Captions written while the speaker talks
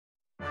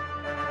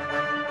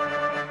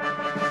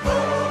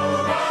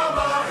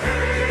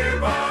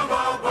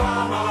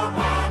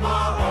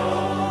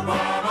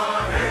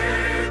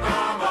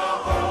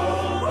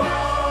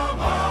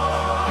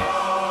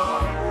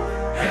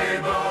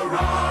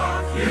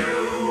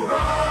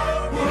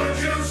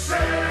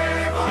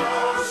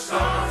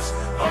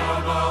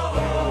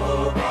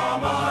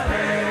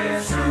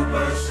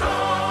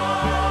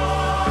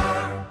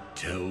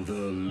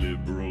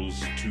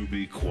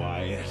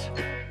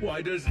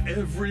Why does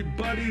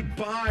everybody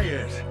buy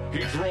it?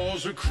 He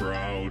draws a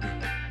crowd.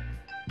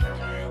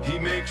 He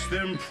makes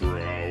them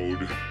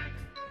proud.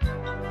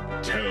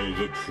 Tell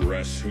the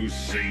press who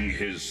sing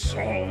his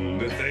song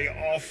that they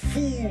are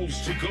fools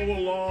to go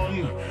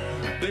along.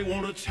 They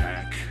won't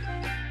attack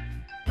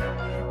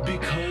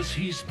because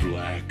he's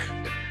black.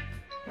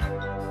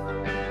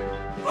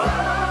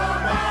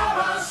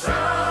 Obama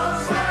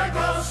sounds like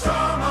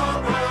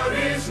Osama, but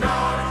he's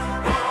not.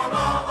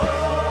 Bama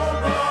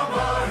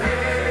Obama,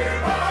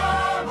 hey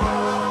Bama.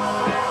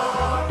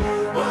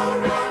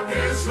 Barack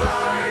is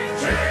like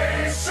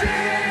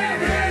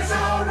Jason is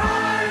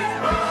alright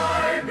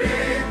by me.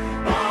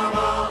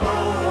 Bama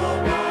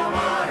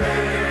Obama,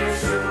 hey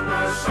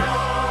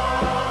superstar.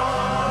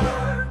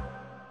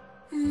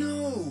 No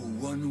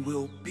one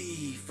will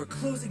be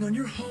foreclosing on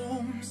your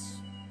homes.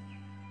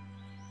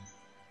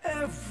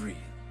 Every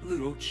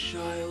little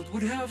child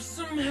would have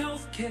some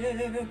health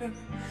care,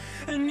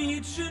 and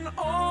each and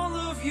all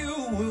of you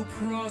will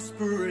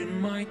prosper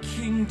in my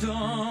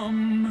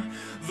kingdom.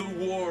 The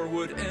war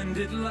would end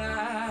at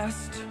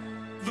last.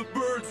 The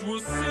birds will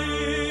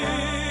sing.